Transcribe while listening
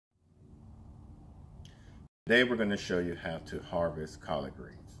Today we're going to show you how to harvest collard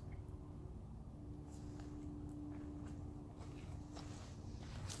greens.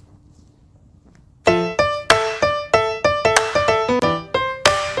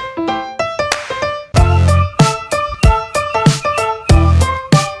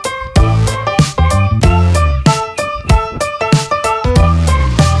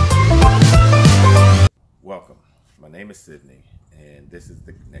 Welcome, my name is Sydney and this is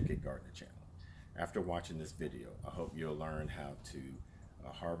the Naked Gardener channel. After watching this video, I hope you'll learn how to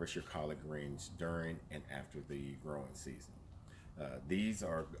harvest your collard greens during and after the growing season. These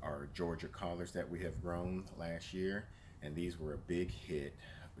are our Georgia collards that we have grown last year, and these were a big hit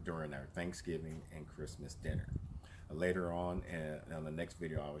during our Thanksgiving and Christmas dinner. Later on the next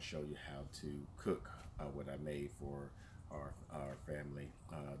video, I will show you how to cook what I made for our family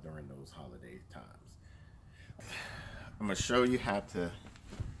during those holiday times. I'm going to show you how to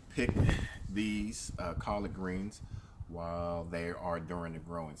pick these collard greens while they are during the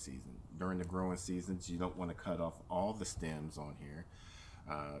growing season. During the growing seasons, you don't want to cut off all the stems on here.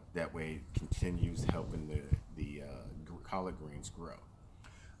 That way it continues helping the collard greens grow.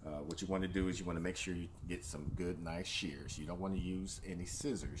 What you want to do is you want to make sure you get some good, nice shears. You don't want to use any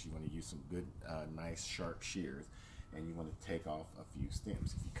scissors. You want to use some good, nice, sharp shears. And you want to take off a few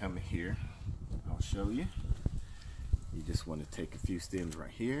stems. If you come in here, I'll show you. You just want to take a few stems right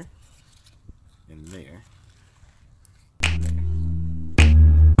here and there.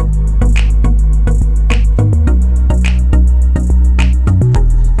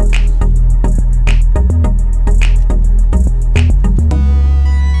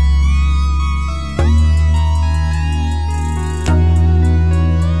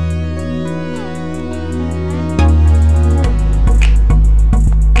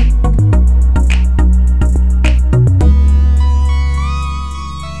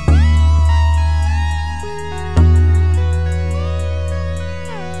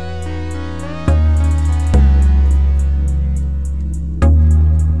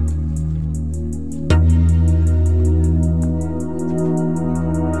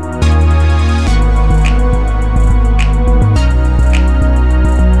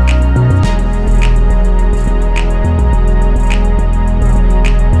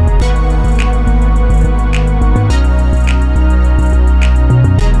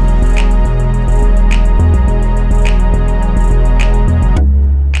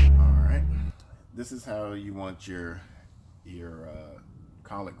 This is how you want your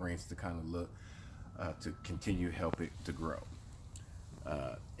collard greens to kind of look to continue to help it to grow.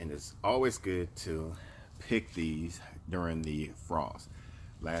 And it's always good to pick these during the frost.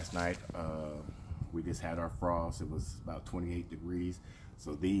 Last night we just had our frost. It was about 28 degrees,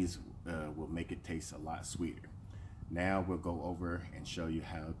 so these will make it taste a lot sweeter. Now we'll go over and show you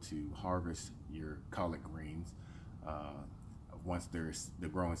how to harvest your collard greens once the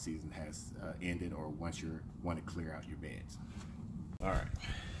growing season has ended, or once you want to clear out your beds. All right.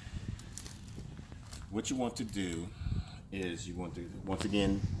 What you want to do is you want to once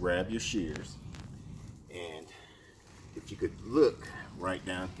again grab your shears, and if you could look right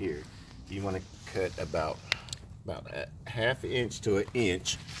down here, you want to cut about a half inch to an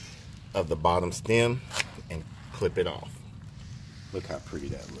inch of the bottom stem and clip it off. Look how pretty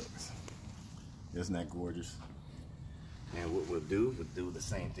that looks. Isn't that gorgeous? And what we'll do the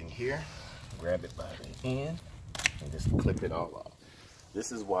same thing here. Grab it by the end and just clip it all off.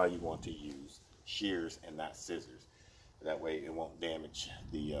 This is why you want to use shears and not scissors. That way it won't damage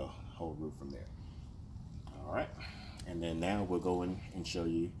the whole root from there. All right. And then now we'll go in and show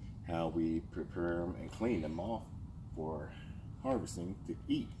you how we prepare them and clean them off for harvesting to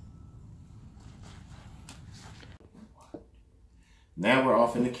eat. Now we're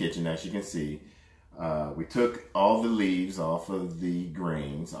off in the kitchen, as you can see. We took all the leaves off of the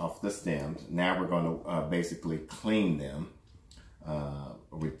greens, off the stems. Now we're going to basically clean them.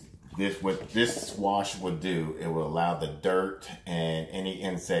 What this wash will do, it will allow the dirt and any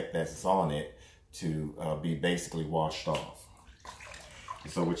insect that's on it to be basically washed off.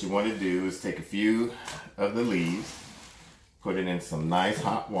 So what you want to do is take a few of the leaves, put it in some nice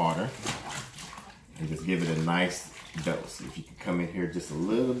hot water, and just give it a nice dose. If you can come in here just a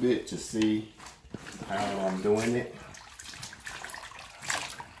little bit to see how I'm doing it.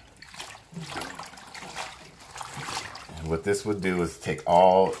 And what this would do is take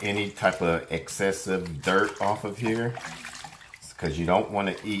any type of excessive dirt off of here, because you don't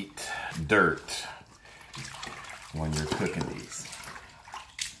want to eat dirt when you're cooking these.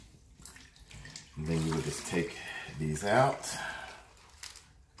 And then you would just take these out.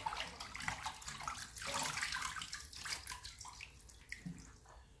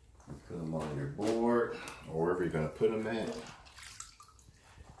 Put them on your board or wherever you're going to put them at.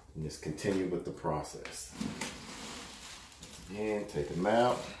 And just continue with the process. Again, take them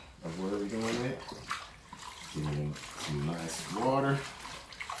out of where we're doing it. Give them some nice water.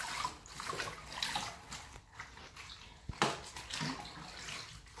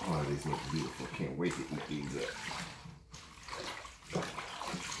 Oh, these look beautiful. Can't wait to eat these up.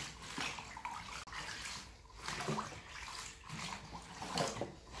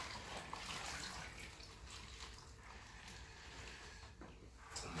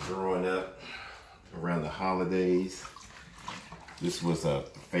 Growing up around the holidays, this was a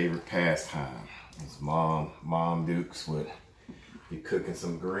favorite pastime. His Mom Dukes would be cooking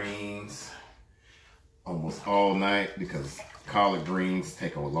some greens almost all night because collard greens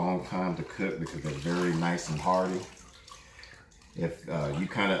take a long time to cook because they're very nice and hearty. If you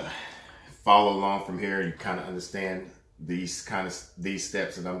kind of follow along from here, you kind of understand these steps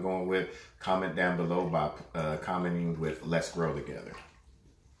that I'm going with, comment down below by commenting with "Let's Grow Together."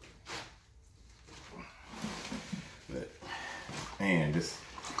 But man, this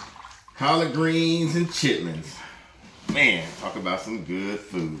collard greens and chitlins, man, talk about some good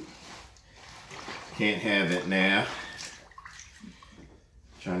food. Can't have it now.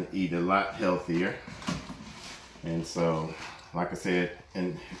 Trying to eat a lot healthier. And so, like I said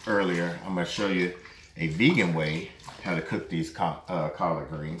earlier, I'm going to show you a vegan way how to cook these collard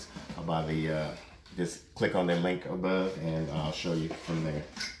greens. Just click on the link above and I'll show you from there.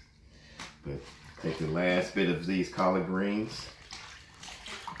 But take the last bit of these collard greens.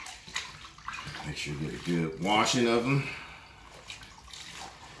 Make sure you get a good washing of them.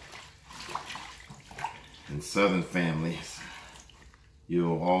 In Southern families,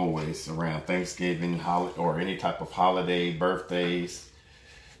 you'll always, around Thanksgiving or any type of holiday, birthdays,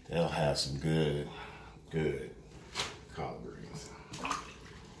 they'll have some good collard greens.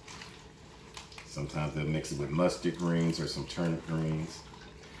 Sometimes they'll mix it with mustard greens or some turnip greens.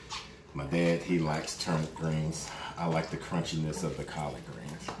 My dad, he likes turnip greens. I like the crunchiness of the collard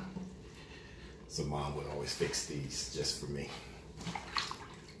greens. So Mom would always fix these just for me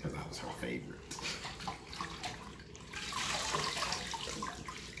because I was her favorite.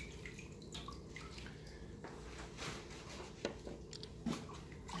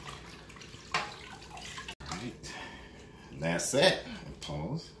 Right. And that's it. And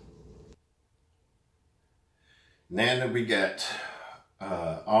pause. Now that we got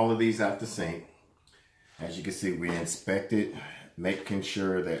all of these out the sink, as you can see, we inspected, making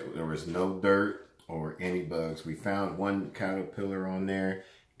sure that there was no dirt or any bugs. We found one caterpillar on there,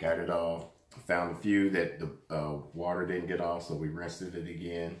 got it off. Found a few that the water didn't get off, so we rinsed it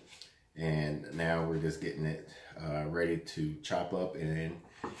again. And now we're just getting it ready to chop up and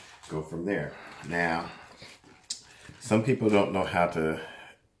go from there. Now, some people don't know how to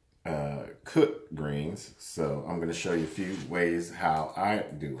cook greens, so I'm going to show you a few ways how I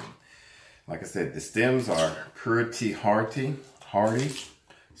do them. Like I said, the stems are pretty hardy,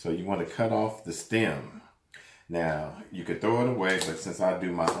 so you want to cut off the stem. Now, you could throw it away, but since I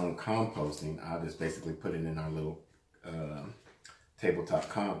do my own composting, I just basically put it in our little tabletop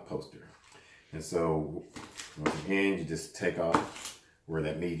composter. And so, once again, you just take off where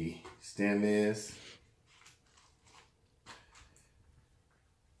that meaty stem is.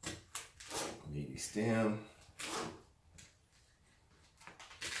 Meaty stem.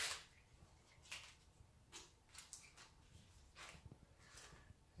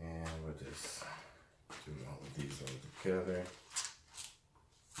 And we'll just do all of these all together.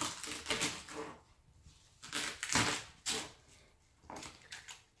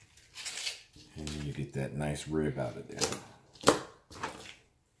 And then you get that nice rib out of there.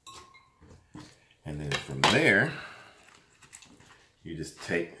 And then from there, you just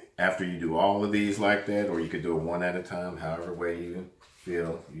take, after you do all of these like that, or you could do it one at a time, however way you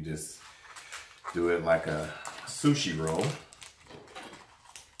feel, you just do it like a sushi roll.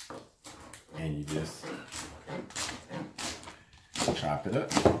 And you just chop it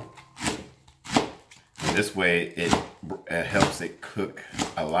up. And this way it helps it cook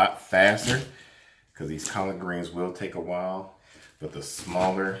a lot faster, because these collard greens will take a while. But the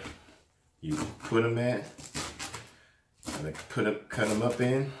smaller you put them at, and cut them up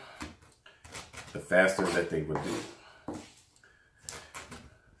in, the faster that they would do.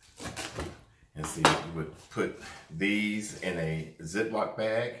 And see, you would put these in a Ziploc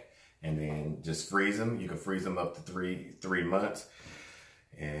bag and then just freeze them. You can freeze them up to three months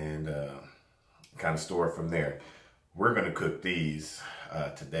and kind of store it from there. We're going to cook these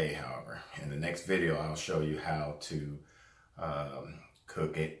today, however. In the next video, I'll show you how to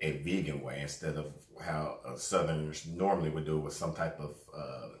cook it a vegan way instead of how Southerners normally would do it with some type of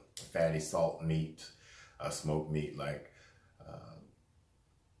fatty salt meat, smoked meat. Like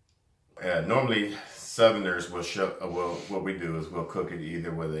normally Southerners will what we do is we'll cook it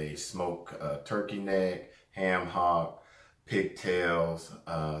either with a smoked turkey neck, ham hock, pigtails,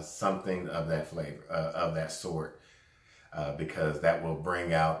 something of that flavor, of that sort, because that will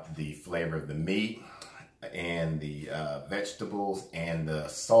bring out the flavor of the meat and the vegetables, and the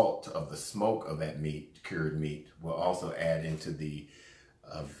salt of the smoke of that meat, cured meat, will also add into the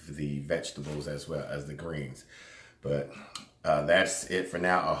vegetables as well as the greens. But that's it for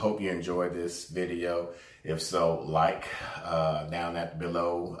now. I hope you enjoyed this video. If so, like down at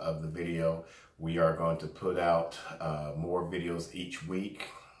below of the video. We are going to put out more videos each week,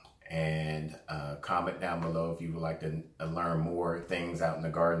 and comment down below if you would like to learn more things out in the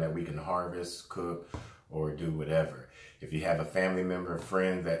garden that we can harvest, cook, or do whatever. If you have a family member or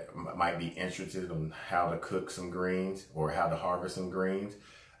friend that might be interested in how to cook some greens or how to harvest some greens,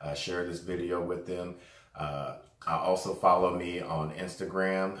 share this video with them. Also follow me on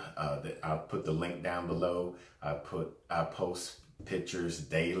Instagram. I'll put the link down below. I post pictures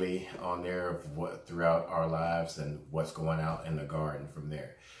daily on there of what throughout our lives and what's going out in the garden from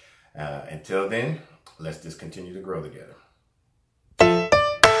there. Until then, let's just continue to grow together.